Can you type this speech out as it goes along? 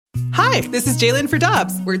Hi, this is Jalen for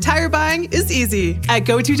Dobbs, where tire buying is easy. At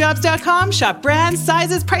GoToDobbs.com, shop brands,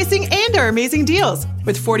 sizes, pricing, and our amazing deals.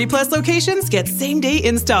 With 40-plus locations, get same-day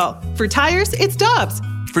install. For tires, it's Dobbs.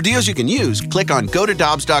 For deals you can use, click on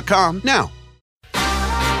GoToDobbs.com now.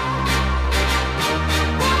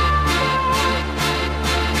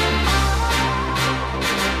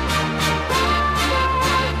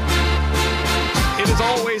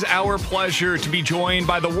 Our pleasure to be joined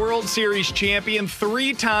by the World Series champion,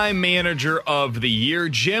 three-time manager of the year,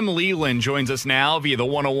 Jim Leyland, joins us now via the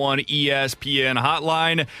 101 ESPN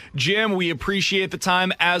hotline. Jim, we appreciate the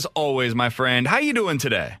time as always, my friend. How you doing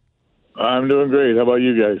today? I'm doing great. How about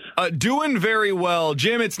you guys? Doing very well.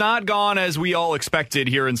 Jim, it's not gone as we all expected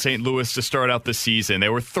here in St. Louis to start out the season. They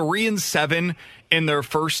were 3-7 in their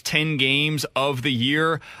first 10 games of the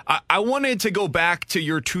year. I wanted to go back to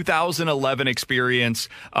your 2011 experience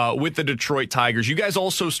with the Detroit Tigers. You guys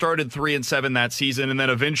also started 3-7 that season and then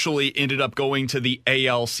eventually ended up going to the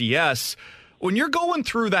ALCS. When you're going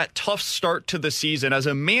through that tough start to the season as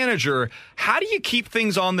a manager, how do you keep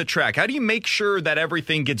things on the track? How do you make sure that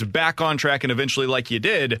everything gets back on track and eventually, like you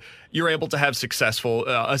did, you're able to have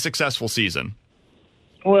a successful season?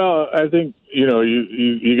 Well, I think, you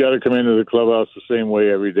got to come into the clubhouse the same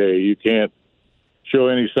way every day. You can't show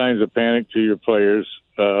any signs of panic to your players.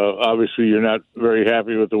 Obviously, you're not very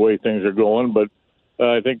happy with the way things are going, but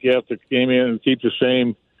I think you have to come in and keep the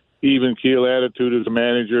same even keel attitude as a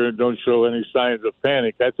manager and don't show any signs of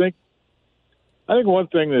panic. I think one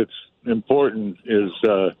thing that's important is,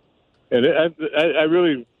 and I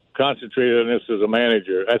really concentrate on this as a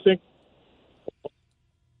manager. I think,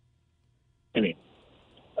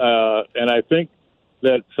 and I think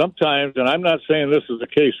that sometimes, and I'm not saying this is the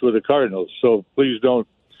case with the Cardinals, so please don't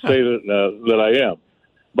say that I am,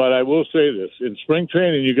 but I will say this: in spring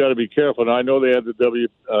training, you got to be careful. Now, I know they had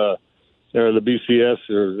the or the BCS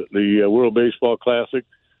or the World Baseball Classic,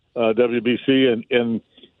 WBC, and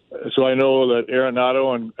so I know that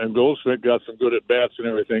Arenado and Goldschmidt got some good at-bats and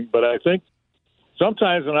everything, but I think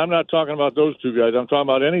sometimes, and I'm not talking about those two guys, I'm talking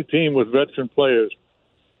about any team with veteran players,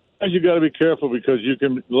 you got to be careful because you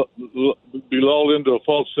can be lulled into a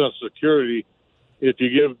false sense of security if you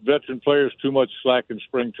give veteran players too much slack in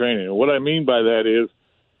spring training. And what I mean by that is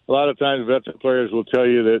a lot of times veteran players will tell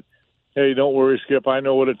you that, hey, don't worry, Skip. I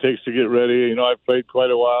know what it takes to get ready. I've played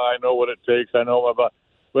quite a while. I know what it takes. I know about.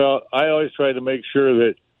 Well, I always try to make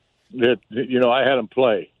sure that I had them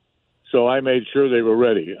play, so I made sure they were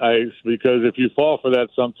ready. Because if you fall for that,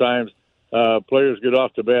 sometimes players get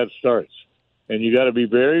off to bad starts, and you got to be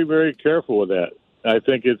very, very careful with that. I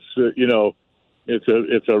think it's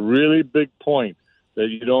it's a really big point that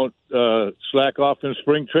you don't slack off in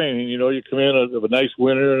spring training. You come in of a nice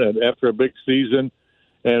winter and after a big season,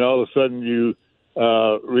 and all of a sudden you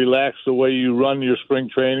relax the way you run your spring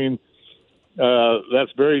training,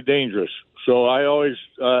 that's very dangerous. So I always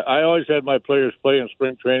had my players play in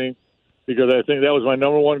spring training because I think that was my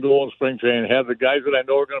number one goal in spring training. Have the guys that I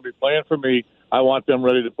know are going to be playing for me, I want them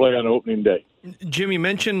ready to play on opening day. Jim, you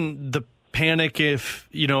mentioned the panic if,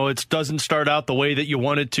 it doesn't start out the way that you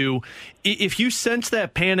wanted to. If you sense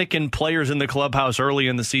that panic in players in the clubhouse early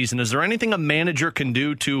in the season, is there anything a manager can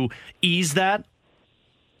do to ease that?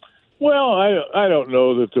 Well, I don't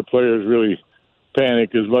know that the players really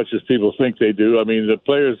panic as much as people think they do. I mean, the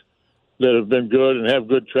players that have been good and have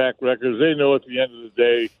good track records, they know at the end of the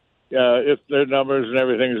day if their numbers and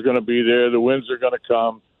everything is going to be there, the wins are going to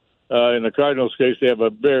come. In the Cardinals' case, they have a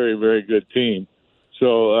very, very good team.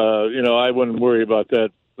 So, I wouldn't worry about that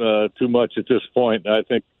too much at this point. I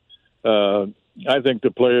think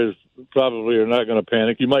the players probably are not going to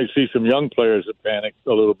panic. You might see some young players that panic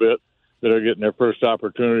a little bit, that are getting their first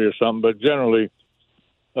opportunity or something, but generally,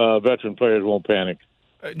 veteran players won't panic.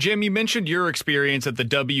 Jim, you mentioned your experience at the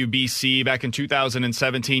WBC back in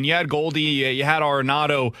 2017. You had Goldie, you had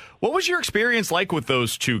Arenado. What was your experience like with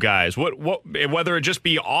those two guys? What whether it just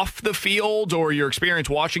be off the field or your experience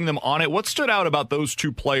watching them on it, what stood out about those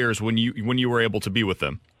two players when you were able to be with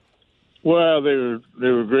them? Well, they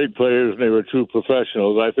were great players and they were true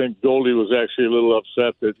professionals. I think Goldie was actually a little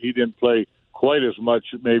upset that he didn't play quite as much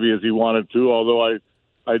maybe as he wanted to, although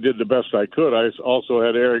I did the best I could. I also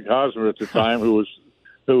had Eric Hosmer at the time who was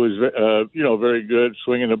very good,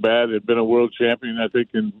 swinging the bat, had been a world champion, I think,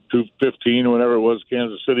 in 2015, whenever it was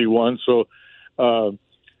Kansas City won. So, I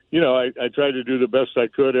tried to do the best I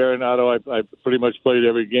could. Arenado, I pretty much played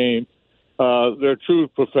every game. They're true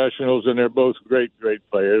professionals, and they're both great, great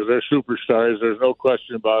players. They're superstars. There's no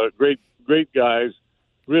question about it. Great, great guys,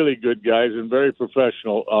 really good guys, and very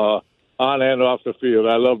professional on and off the field.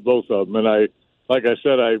 I love both of them. And like I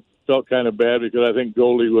said, I felt kind of bad because I think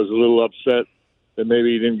Goldie was a little upset that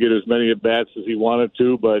maybe he didn't get as many at-bats as he wanted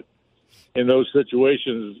to. But in those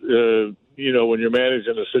situations, when you're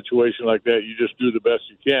managing a situation like that, you just do the best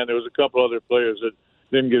you can. There was a couple other players that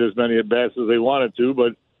didn't get as many at-bats as they wanted to,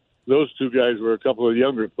 but those two guys were a couple of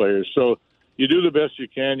younger players. So you do the best you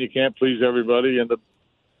can. You can't please everybody, and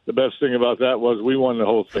the best thing about that was we won the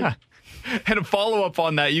whole thing. And a follow-up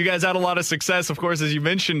on that, you guys had a lot of success, of course, as you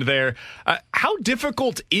mentioned there. How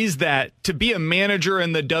difficult is that to be a manager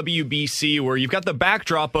in the WBC where you've got the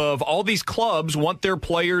backdrop of all these clubs want their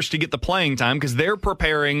players to get the playing time because they're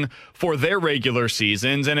preparing for their regular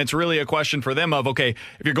seasons, and it's really a question for them of, okay,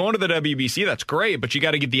 if you're going to the WBC, that's great, but you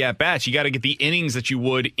got to get the at-bats, you got to get the innings that you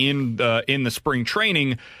would in the spring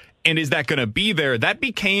training. And is that going to be there? That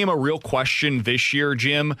became a real question this year,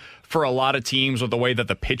 Jim, for a lot of teams with the way that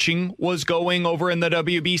the pitching was going over in the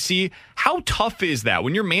WBC. How tough is that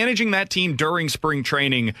when you're managing that team during spring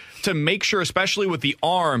training to make sure, especially with the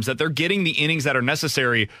arms, that they're getting the innings that are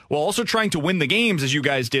necessary while also trying to win the games as you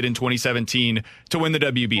guys did in 2017 to win the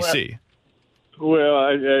WBC?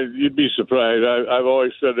 Well, you'd be surprised. I've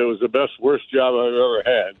always said it was the best, worst job I've ever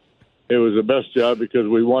had. It was the best job because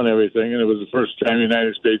we won everything, and it was the first time the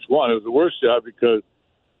United States won. It was the worst job because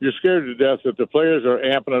you're scared to death that the players are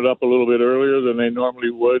amping it up a little bit earlier than they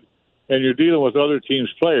normally would, and you're dealing with other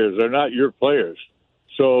teams' players. They're not your players.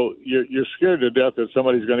 So you're scared to death that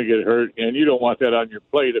somebody's going to get hurt, and you don't want that on your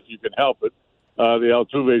plate if you can help it. The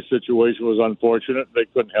Altuve situation was unfortunate. They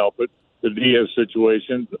couldn't help it. The Diaz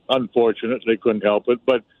situation, unfortunate. They couldn't help it.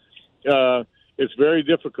 But it's very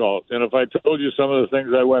difficult. And if I told you some of the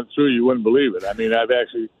things I went through, you wouldn't believe it. I mean, I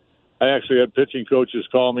actually had pitching coaches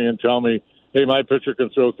call me and tell me, hey, my pitcher can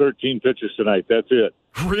throw 13 pitches tonight. That's it.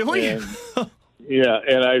 Really? And, yeah.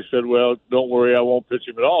 And I said, well, don't worry, I won't pitch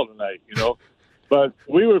him at all tonight, But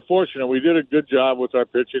we were fortunate. We did a good job with our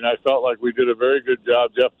pitching. I felt like we did a very good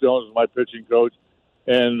job. Jeff Jones was my pitching coach.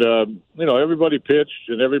 And, everybody pitched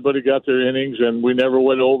and everybody got their innings, and we never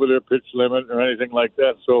went over their pitch limit or anything like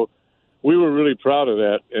that. So we were really proud of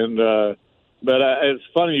that. And it's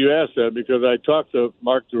funny you asked that because I talked to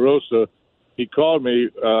Mark DeRosa. He called me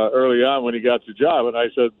early on when he got the job, and I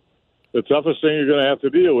said, the toughest thing you're going to have to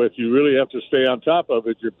deal with, you really have to stay on top of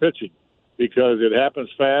it, your pitching, because it happens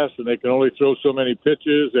fast and they can only throw so many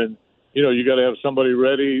pitches, and, you got to have somebody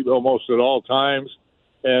ready almost at all times.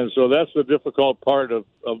 And so that's the difficult part of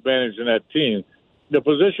managing that team. The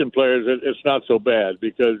position players, it's not so bad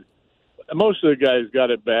because most of the guys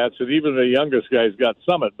got at-bats, and even the youngest guys got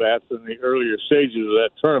some at-bats in the earlier stages of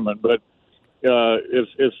that tournament. But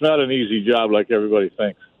it's not an easy job like everybody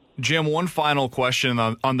thinks. Jim, one final question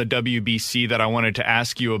on the WBC that I wanted to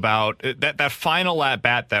ask you about. That final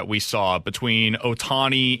at-bat that we saw between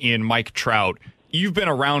Ohtani and Mike Trout, you've been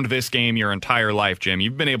around this game your entire life, Jim.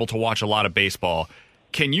 You've been able to watch a lot of baseball.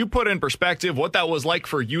 Can you put in perspective what that was like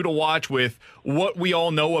for you to watch with what we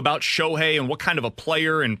all know about Shohei and what kind of a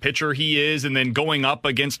player and pitcher he is, and then going up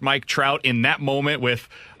against Mike Trout in that moment with,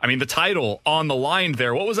 the title on the line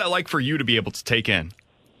there? What was that like for you to be able to take in?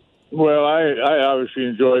 Well, I obviously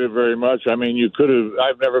enjoyed it very much. I've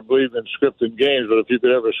never believed in scripting games, but if you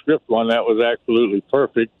could ever script one, that was absolutely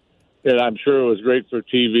perfect. And I'm sure it was great for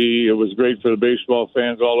TV. It was great for the baseball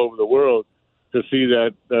fans all over the world to see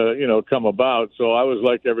that, come about. So I was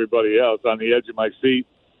like everybody else on the edge of my seat.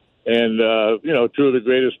 And, two of the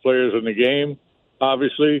greatest players in the game,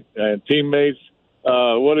 obviously, and teammates.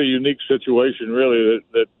 What a unique situation, really,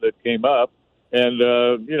 that came up. And,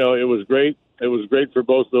 it was great. It was great for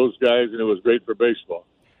both those guys, and it was great for baseball.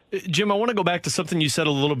 Jim, I want to go back to something you said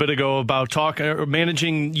a little bit ago about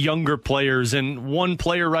managing younger players. And one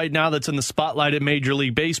player right now that's in the spotlight at Major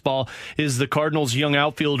League Baseball is the Cardinals' young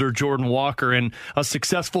outfielder, Jordan Walker, and a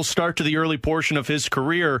successful start to the early portion of his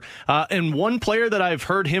career. And one player that I've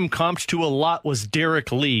heard him comped to a lot was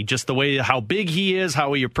Derek Lee, just the way how big he is,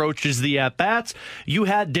 how he approaches the at-bats. You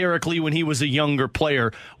had Derek Lee when he was a younger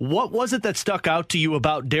player. What was it that stuck out to you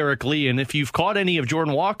about Derek Lee? And if you've caught any of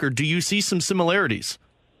Jordan Walker, do you see some similarities?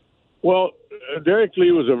 Well, Derek Lee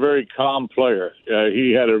was a very calm player.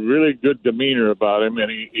 He had a really good demeanor about him, and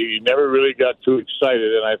he never really got too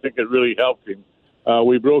excited, and I think it really helped him.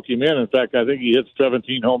 We broke him in. In fact, I think he hit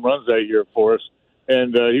 17 home runs that year for us,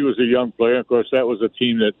 and he was a young player. Of course, that was a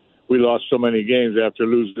team that we lost so many games after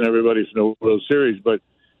losing everybody from the World Series, but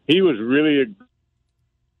he was really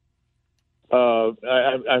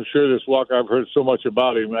I'm sure this Walker, I've heard so much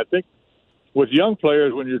about him. I think with young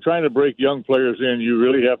players, when you're trying to break young players in, you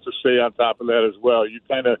really have to stay on top of that as well. You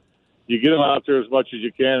get them out there as much as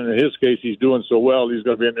you can. And in his case, he's doing so well, he's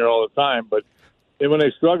going to be in there all the time. But when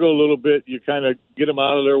they struggle a little bit, you kind of get them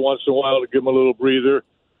out of there once in a while to give them a little breather.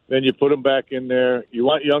 Then you put them back in there. You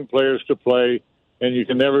want young players to play. and you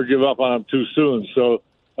can never give up on him too soon. So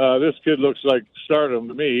this kid looks like stardom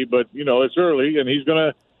to me, but, it's early, and he's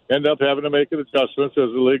going to end up having to make adjustments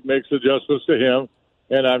as the league makes adjustments to him,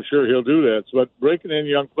 and I'm sure he'll do that. But breaking in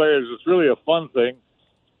young players is really a fun thing,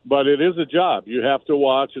 but it is a job. You have to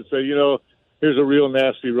watch and say, here's a real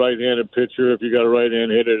nasty right-handed pitcher. If you got a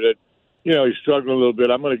right-hand hitter that, he's struggling a little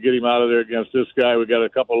bit, I'm going to get him out of there against this guy. We got a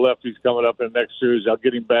couple of lefties coming up in the next series. I'll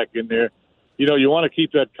get him back in there. You want to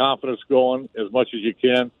keep that confidence going as much as you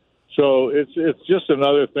can. So it's just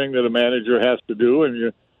another thing that a manager has to do,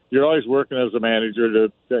 and you're always working as a manager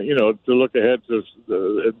to look ahead to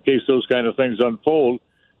in case those kind of things unfold.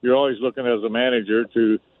 You're always looking as a manager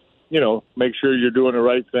to, make sure you're doing the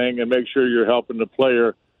right thing and make sure you're helping the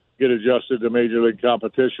player get adjusted to major league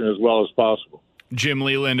competition as well as possible. Jim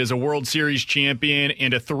Leyland is a World Series champion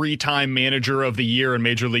and a 3-time Manager of the Year in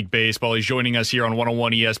Major League Baseball. He's joining us here on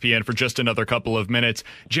 101 ESPN for just another couple of minutes.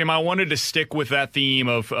 Jim, I wanted to stick with that theme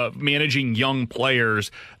of managing young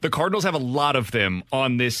players. The Cardinals have a lot of them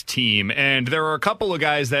on this team, and there are a couple of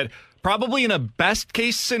guys that probably in a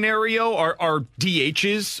best-case scenario are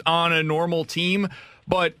DHs on a normal team,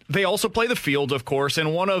 but they also play the field, of course,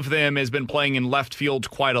 and one of them has been playing in left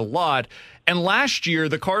field quite a lot. And last year,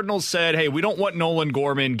 the Cardinals said, hey, we don't want Nolan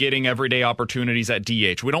Gorman getting everyday opportunities at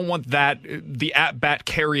DH. We don't want the at-bat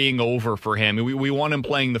carrying over for him. We want him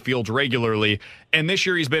playing the field regularly. And this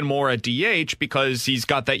year, he's been more at DH because he's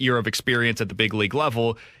got that year of experience at the big league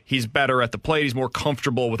level. He's better at the plate. He's more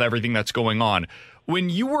comfortable with everything that's going on. When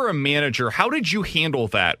you were a manager, how did you handle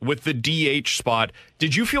that with the DH spot?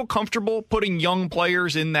 Did you feel comfortable putting young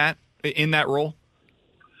players in that role?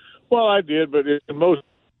 Well, I did, but in most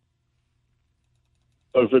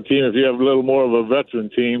of the team, if you have a little more of a veteran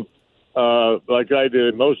team, like I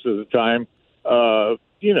did most of the time,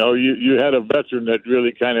 you had a veteran that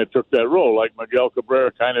really kind of took that role, like Miguel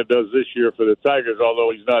Cabrera kind of does this year for the Tigers,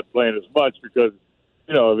 although he's not playing as much because,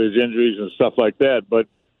 of his injuries and stuff like that. But,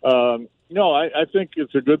 I think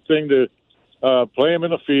it's a good thing to play him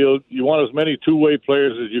in the field. You want as many two-way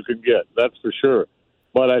players as you can get, that's for sure.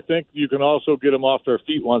 But I think you can also get them off their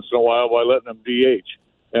feet once in a while by letting them DH.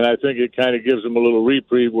 And I think it kind of gives them a little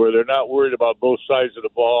reprieve where they're not worried about both sides of the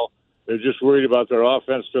ball. They're just worried about their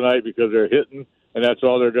offense tonight because they're hitting, and that's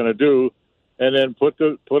all they're going to do. And then put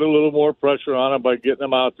a little more pressure on them by getting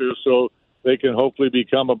them out there so they can hopefully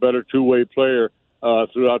become a better two-way player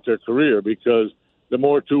throughout their career, because the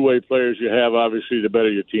more two-way players you have, obviously, the better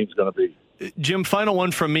your team's going to be. Jim, final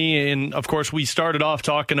one from me, and of course we started off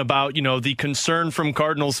talking about, the concern from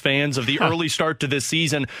Cardinals fans of the early start to this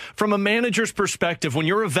season. From a manager's perspective, when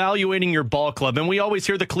you're evaluating your ball club, and we always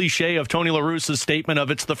hear the cliche of Tony La Russa's statement of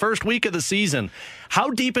it's the first week of the season, how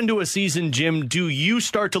deep into a season, Jim, do you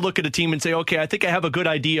start to look at a team and say, okay, I think I have a good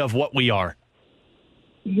idea of what we are?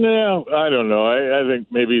 No, I don't know. I think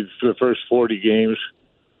maybe it's the first 40 games.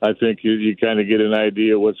 I think you kind of get an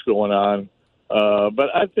idea of what's going on.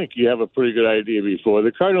 But I think you have a pretty good idea before.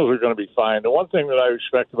 The Cardinals are going to be fine. The one thing that I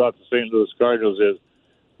respect about the St. Louis Cardinals is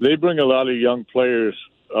they bring a lot of young players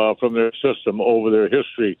from their system over their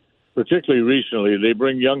history, particularly recently. They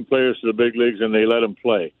bring young players to the big leagues and they let them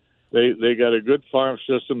play. They got a good farm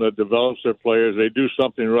system that develops their players. They do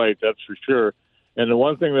something right, that's for sure. And the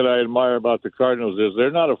one thing that I admire about the Cardinals is they're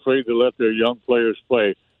not afraid to let their young players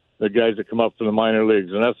play, the guys that come up from the minor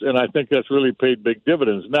leagues. And I think that's really paid big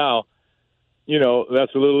dividends. Now,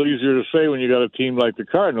 that's a little easier to say when you got a team like the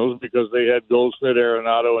Cardinals because they had Goldschmidt,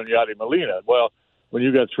 Arenado, and Yadi Molina. Well, when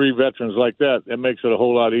you got three veterans like that, it makes it a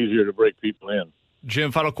whole lot easier to break people in.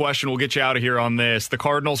 Jim, final question. We'll get you out of here on this. The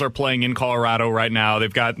Cardinals are playing in Colorado right now.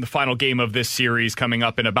 They've got the final game of this series coming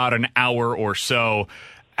up in about an hour or so.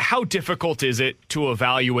 How difficult is it to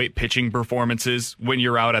evaluate pitching performances when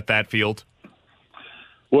you're out at that field?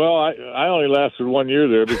 Well, I only lasted 1 year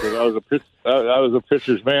there because I was a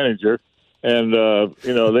pitcher's manager. And,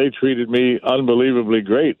 they treated me unbelievably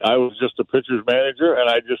great. I was just a pitcher's manager, and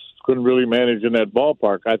I just couldn't really manage in that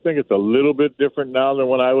ballpark. I think it's a little bit different now than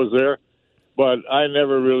when I was there, but I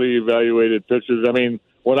never really evaluated pitchers. I mean,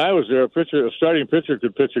 when I was there, a starting pitcher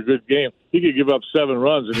could pitch a good game. He could give up 7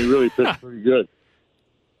 runs, and he really pitched pretty good.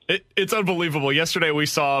 It's unbelievable. Yesterday we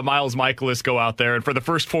saw Miles Michaelis go out there, and for the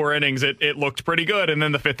first 4 innings, it looked pretty good. And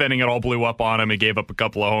then the 5th inning, it all blew up on him. He gave up a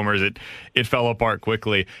couple of homers. It fell apart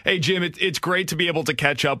quickly. Hey, Jim, it's great to be able to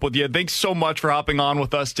catch up with you. Thanks so much for hopping on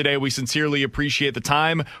with us today. We sincerely appreciate the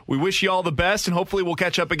time. We wish you all the best, and hopefully we'll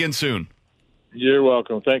catch up again soon. You're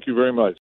welcome. Thank you very much.